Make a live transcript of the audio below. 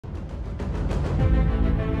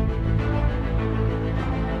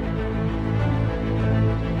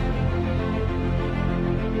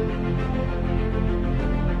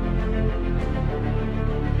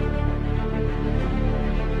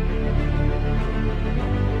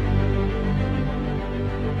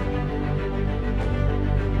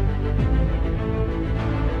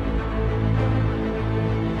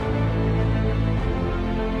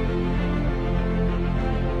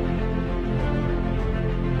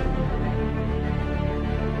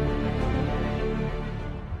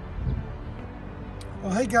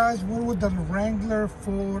Hi guys, we're with the Wrangler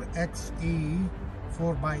 4xe,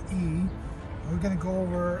 4xe. We're gonna go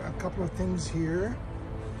over a couple of things here.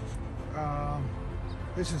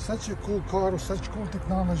 This is such a cool car with such cool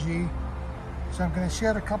technology. So I'm gonna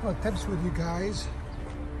share a couple of tips with you guys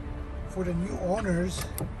for the new owners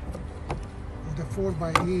of the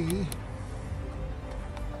 4xe.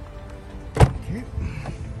 Okay.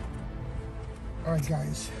 All right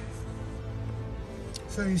guys.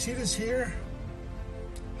 So you see this here?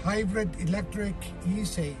 Hybrid electric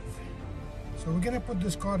e-save. So we're gonna put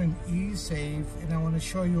this car in e-save, and I want to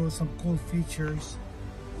show you some cool features.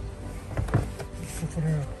 So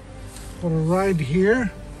for a ride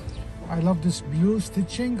here, I love this blue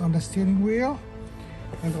stitching on the steering wheel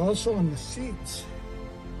and also on the seats.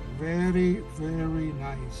 Very, very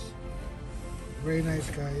nice. Very nice,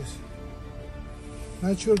 guys.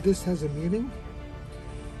 Not sure if this has a meaning,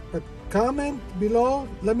 but comment below,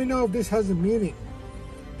 let me know if this has a meaning.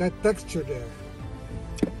 That texture there.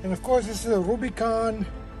 And of course, this is a Rubicon,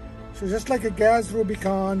 so just like a gas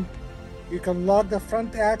Rubicon, you can lock the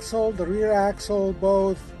front axle, the rear axle,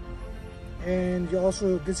 both, and you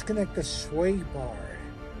also disconnect the sway bar.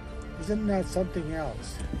 Isn't that something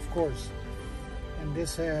else? Of course. And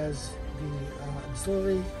this has the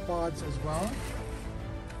auxiliary pods as well.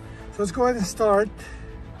 So let's go ahead and start.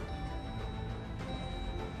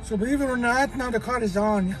 So believe it or not, now the car is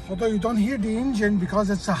on. Although you don't hear the engine because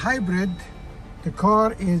it's a hybrid, the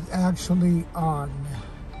car is actually on.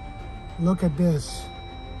 Look at this.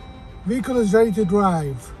 Vehicle is ready to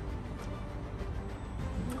drive.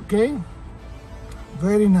 Okay,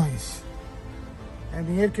 very nice. And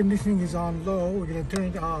the air conditioning is on low. We're gonna turn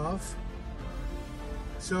it off.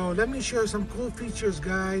 So let me show you some cool features,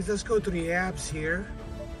 guys. Let's go to the apps here.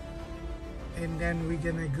 And then we're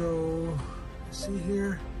gonna go, see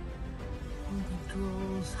here.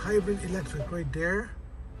 Controls, hybrid electric right there.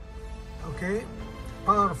 Okay,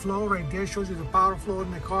 power flow right there shows you the power flow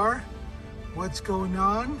in the car, what's going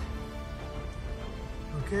on.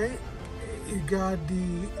 Okay, you got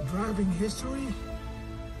the driving history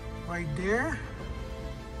right there.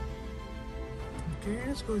 Okay,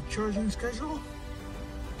 let's go to charging schedule.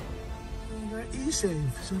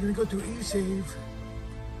 E-save, so we're gonna go to e-save.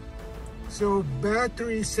 So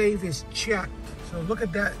battery save is checked. So look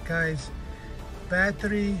at that, guys.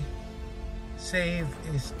 Battery save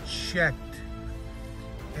is checked,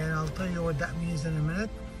 and I'll tell you what that means in a minute.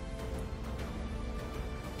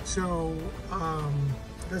 So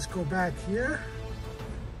let's go back here.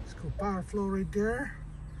 Let's go power flow right there.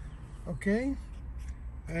 Okay,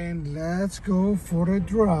 and let's go for a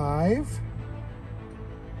drive.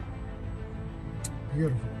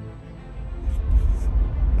 Beautiful.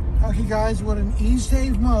 Okay guys, we're in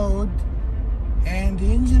e-save mode, and the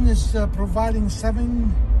engine is providing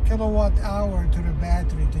 7 kilowatt-hour to the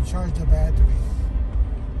battery to charge the battery.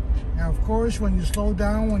 Now, of course, when you slow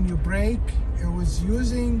down, when you brake, it was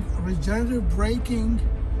using regenerative braking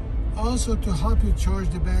also to help you charge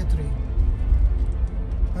the battery.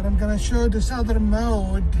 But I'm gonna show you this other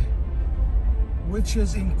mode, which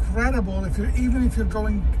is incredible. Even if you're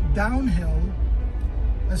going downhill,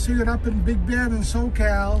 let's say you're up in Big Bend in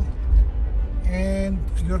SoCal, and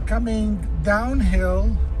you're coming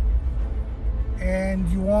downhill and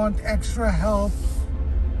you want extra help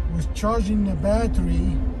with charging the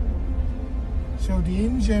battery, so the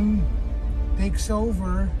engine takes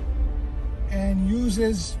over and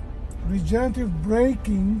uses regenerative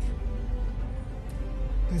braking.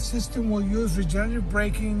 The system will use regenerative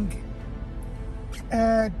braking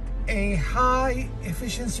at a high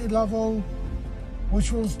efficiency level,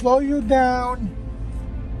 which will slow you down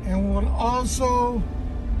and will also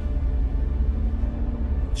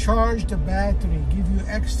charge the battery, give you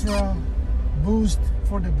extra boost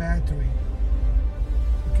for the battery.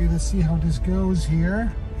 Okay, let's see how this goes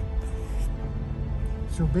here.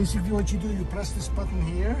 So basically what you do, you press this button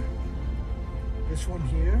here, this one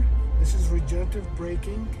here. This is regenerative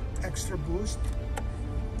braking, extra boost.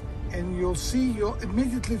 And you'll see, you'll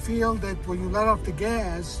immediately feel that when you let off the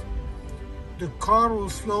gas, the car will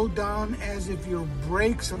slow down as if your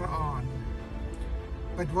brakes are on.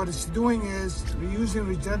 But what it's doing is we're using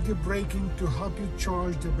regenerative braking to help you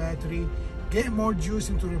charge the battery, get more juice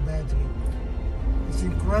into the battery. It's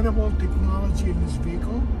incredible technology in this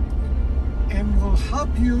vehicle, and will help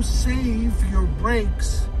you save your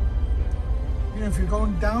brakes. You know, if you're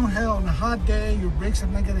going downhill on a hot day, your brakes are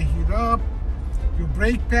not gonna heat up, your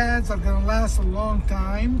brake pads are gonna last a long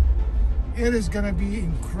time. It is gonna be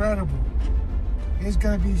incredible. It's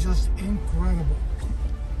gonna be just incredible.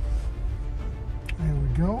 There we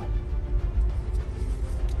go.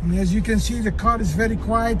 And as you can see, the car is very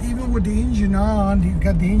quiet, even with the engine on. You've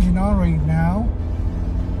got the engine on right now.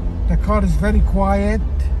 The car is very quiet.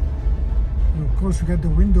 And of course, we got the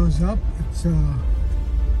windows up. It's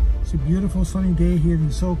a beautiful sunny day here in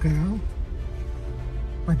SoCal.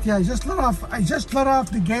 But yeah, I just let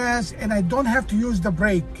off the gas, and I don't have to use the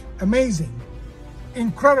brake. Amazing,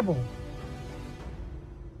 incredible,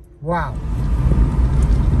 wow.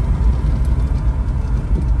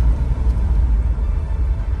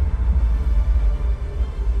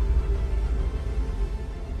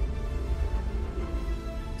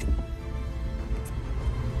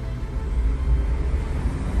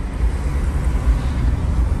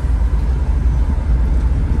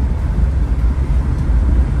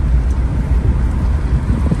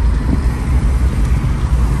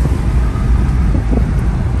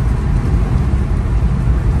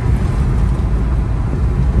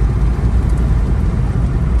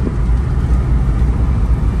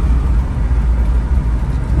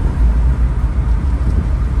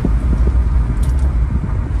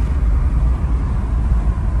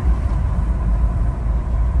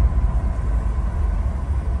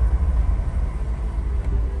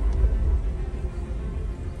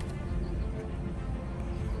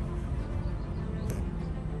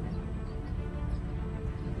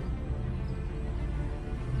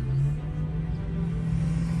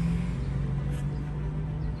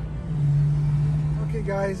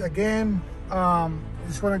 Guys, again,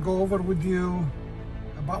 just want to go over with you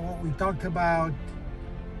about what we talked about.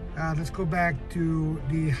 Let's go back to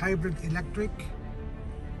the hybrid electric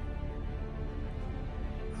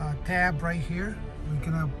tab right here. We're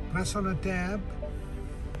gonna press on the tab.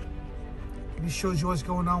 This shows you what's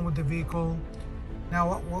going on with the vehicle.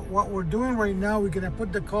 Now what we're doing right now, we're gonna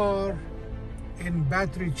put the car in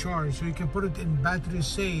battery charge, so you can put it in battery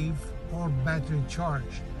save or battery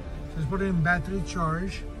charge. Just put it in battery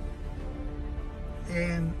charge.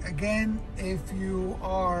 And again, if you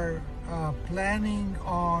are planning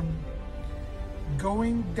on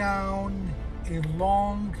going down a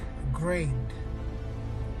long grade,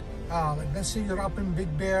 like let's say you're up in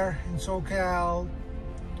Big Bear in SoCal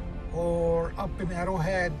or up in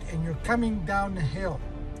Arrowhead and you're coming down the hill.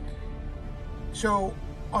 So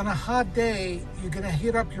on a hot day, you're gonna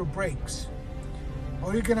heat up your brakes,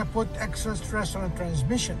 or you're gonna put extra stress on the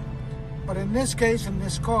transmission. But in this case, in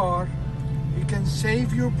this car, you can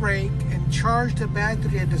save your brake and charge the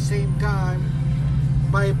battery at the same time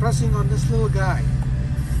by pressing on this little guy.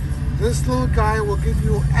 This little guy will give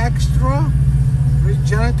you extra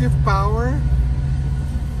regenerative power,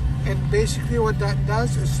 and basically what that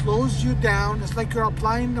does is slows you down. It's like you're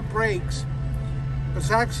applying the brakes, but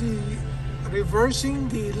it's actually reversing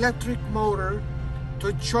the electric motor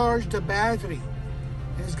to charge the battery.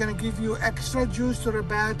 And it's going to give you extra juice to the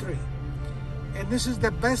battery. And this is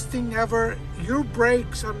the best thing ever. Your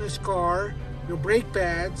brakes on this car, your brake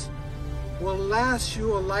pads, will last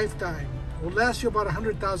you a lifetime. Will last you about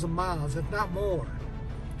 100,000 miles, if not more,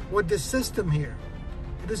 with this system here.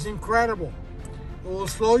 It is incredible. It will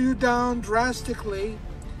slow you down drastically,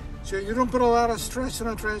 so you don't put a lot of stress on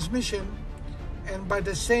a transmission, and by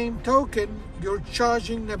the same token, you're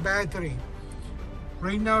charging the battery.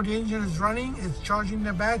 Right now the engine is running, it's charging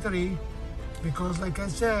the battery, because like I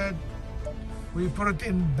said, we put it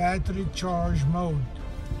in battery charge mode.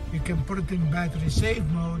 You can put it in battery save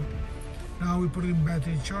mode. Now we put it in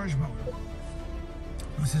battery charge mode.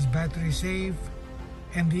 This is battery save,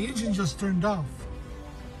 and the engine just turned off.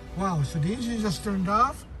 Wow, so the engine just turned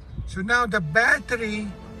off. So now the battery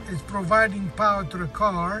is providing power to the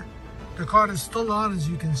car. The car is still on, as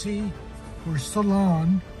you can see. We're still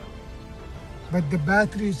on, but the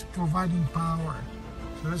battery is providing power.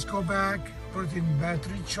 So let's go back, put it in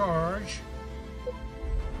battery charge.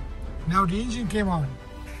 Now the engine came on.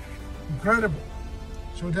 Incredible.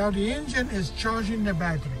 So now the engine is charging the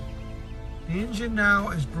battery. The engine now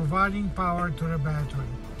is providing power to the battery.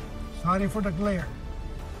 Sorry for the glare.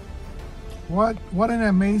 What an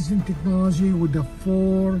amazing technology with the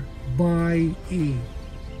 4xe.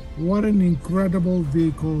 What an incredible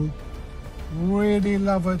vehicle. Really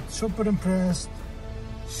love it. Super impressed.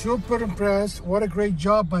 Super impressed. What a great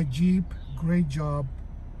job by Jeep. Great job.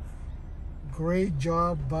 Great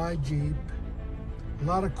job by Jeep. A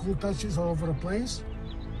lot of cool touches all over the place.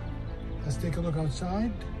 Let's take a look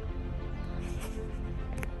outside.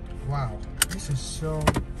 Wow, this is so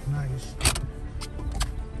nice.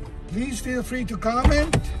 Please feel free to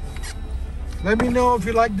comment. Let me know if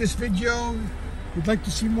you like this video, you'd like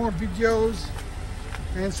to see more videos,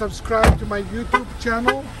 and subscribe to my YouTube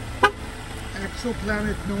channel,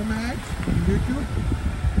 Exoplanet Nomad on YouTube.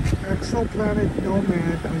 Exoplanet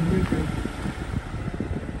Nomad on YouTube.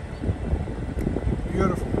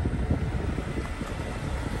 Beautiful.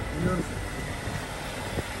 Beautiful.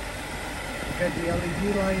 Got the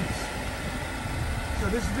LED lights. So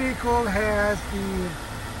this vehicle has the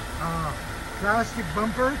plastic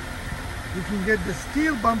bumper. You can get the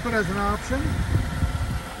steel bumper as an option.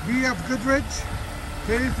 BF Goodrich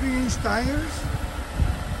 33-inch tires.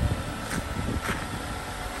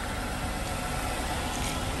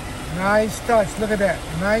 Nice touch, look at that.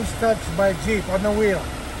 Nice touch by Jeep on the wheel.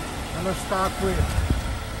 On the stock wheel.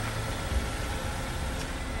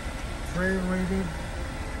 Trail rated.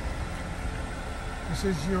 This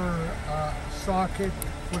is your socket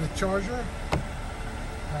for the charger.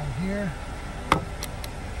 Down here.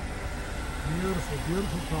 Beautiful,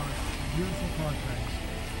 beautiful product. Beautiful product, guys.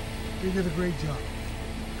 They did a great job.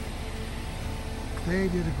 They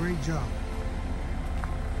did a great job.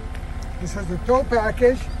 This has the tow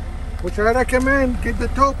package, which I recommend. Get the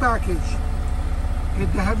tow package.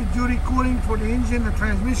 Get the heavy duty cooling for the engine, the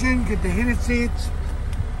transmission, get the heated seats.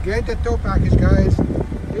 Get the tow package, guys.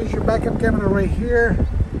 Here's your backup camera right here.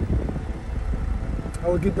 I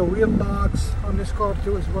will get the wheel locks on this car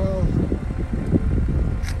too as well.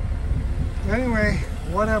 Anyway,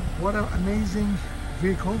 what an amazing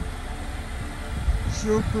vehicle.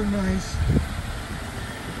 Super nice.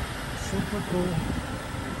 Super cool.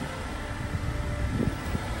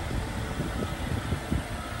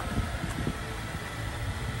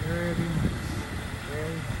 Very nice.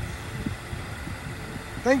 Very nice.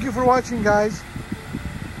 Thank you for watching, guys.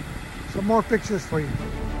 Some more pictures for you.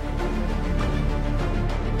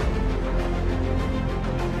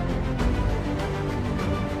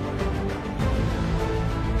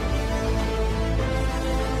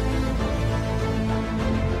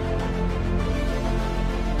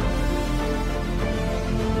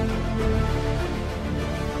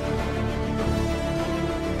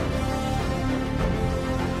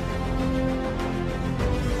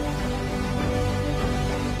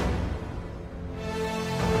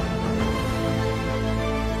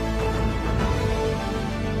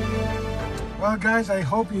 Well, guys, I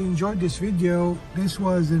hope you enjoyed this video. This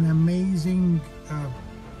was an amazing,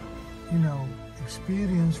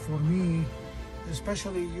 experience for me,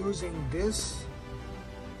 especially using this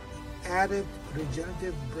added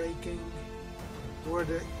regenerative braking, where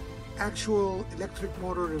the actual electric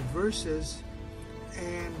motor reverses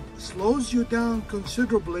and slows you down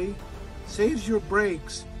considerably, saves your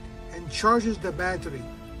brakes, and charges the battery.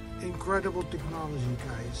 Incredible technology,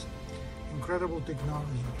 guys. Incredible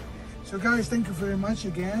technology. So guys, thank you very much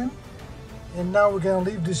again. And now we're gonna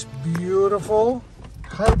leave this beautiful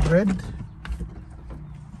hybrid.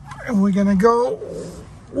 And we're gonna go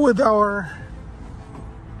with our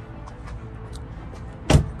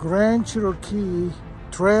Grand Cherokee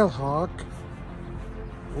TrailHawk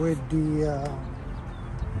with the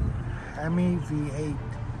Hemi V8.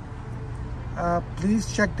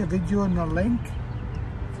 Please check the video in the link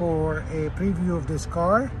for a preview of this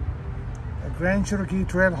car. A Grand Cherokee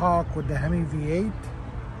TrailHawk with the Hemi V8.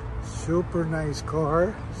 Super nice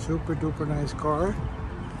car. Super duper nice car.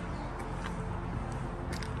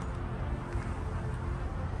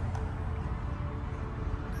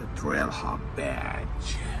 The TrailHawk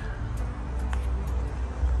badge.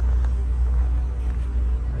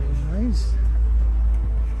 Very nice.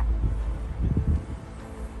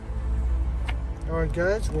 Alright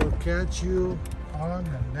guys, we'll catch you on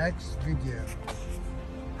the next video.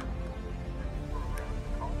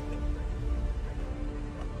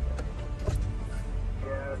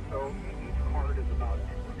 So each card is about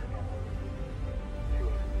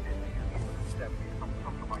 $270,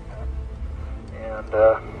 something like that. And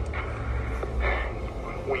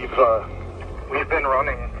we've been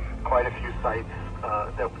running quite a few sites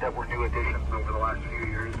that were new additions over the last few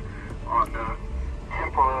years on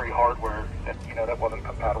temporary hardware that wasn't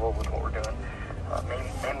compatible with what we're doing.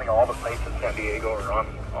 Mainly all the sites in San Diego are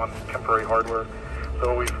on temporary hardware.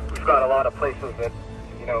 So we've got a lot of places that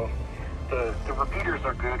the repeaters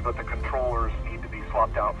are good, but the controllers need to be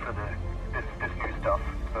swapped out for this new stuff.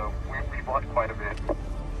 So we bought quite a bit.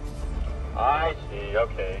 I see.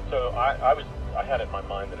 Okay. So I had it in my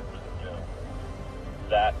mind that it was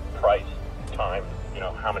that price times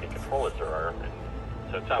how many controllers there are. And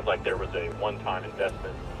so it sounds like there was a one-time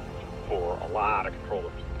investment for a lot of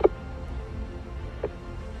controllers.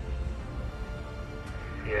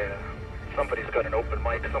 Yeah. Somebody's got an open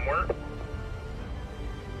mic somewhere.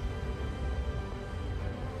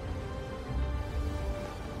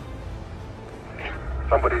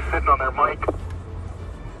 Somebody's sitting on their mic.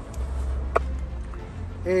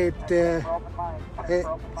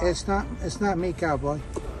 It's not me, cowboy.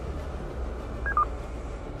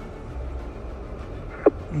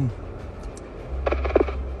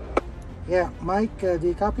 Yeah, Mike, do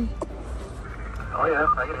you copy? Oh yeah,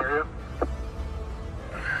 I can hear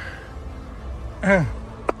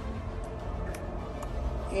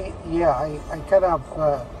you. Yeah, I kind of,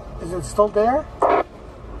 is it still there? Oh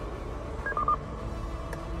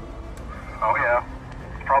yeah,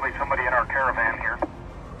 it's probably somebody in our caravan here.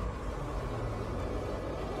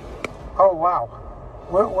 Oh, wow.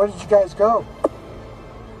 Where did you guys go?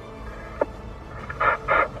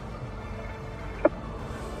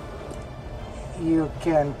 You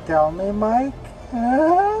can tell me, Mike?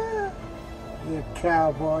 You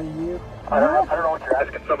cowboy, you. I don't know what you're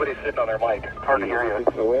asking. Somebody's sitting on their mic. It's hard to hear you.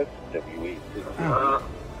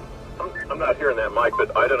 I'm not hearing that, Mike,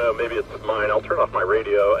 but I don't know. Maybe it's mine. I'll turn off my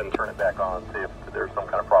radio and turn it back on, see if there's some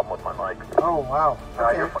kind of problem with my mic. Oh, wow.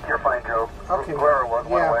 Okay. You're fine, Joe. Okay. Where went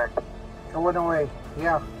away? It went away.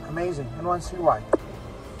 Yeah, amazing. I want to see why.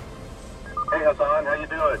 Hey, Hassan, how you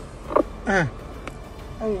doing?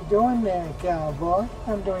 How you doing there, cowboy?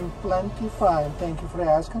 I'm doing plenty fine. Thank you for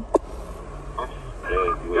asking.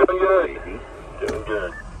 Doing good. Doing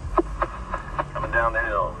good. Coming down the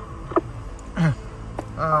hill.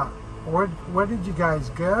 Where did you guys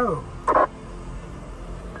go?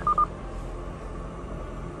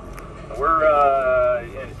 We're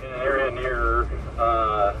in an area near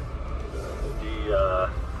the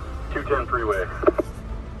 210 freeway.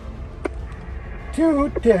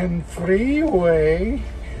 210 freeway.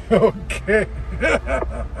 Okay.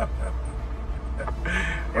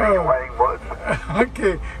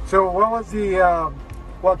 Okay. So what was the?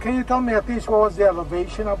 Well, can you tell me at least what was the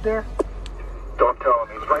elevation up there? Don't tell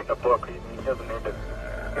him. He's writing a book. He doesn't need to.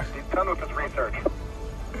 He's done with his research.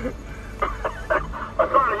 I'm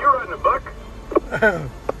sorry, you writing a book?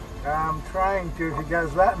 I'm trying to. If you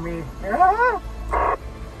guys let me.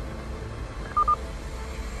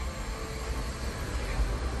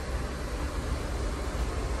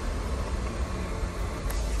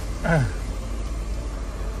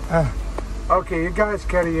 Okay, you guys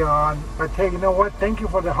carry on. But hey, you know what? Thank you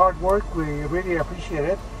for the hard work. We really appreciate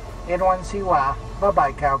it. N1CY.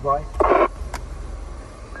 Bye-bye, cowboy.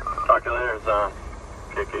 Talk to you later, Zon.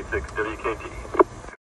 KK6 WKT.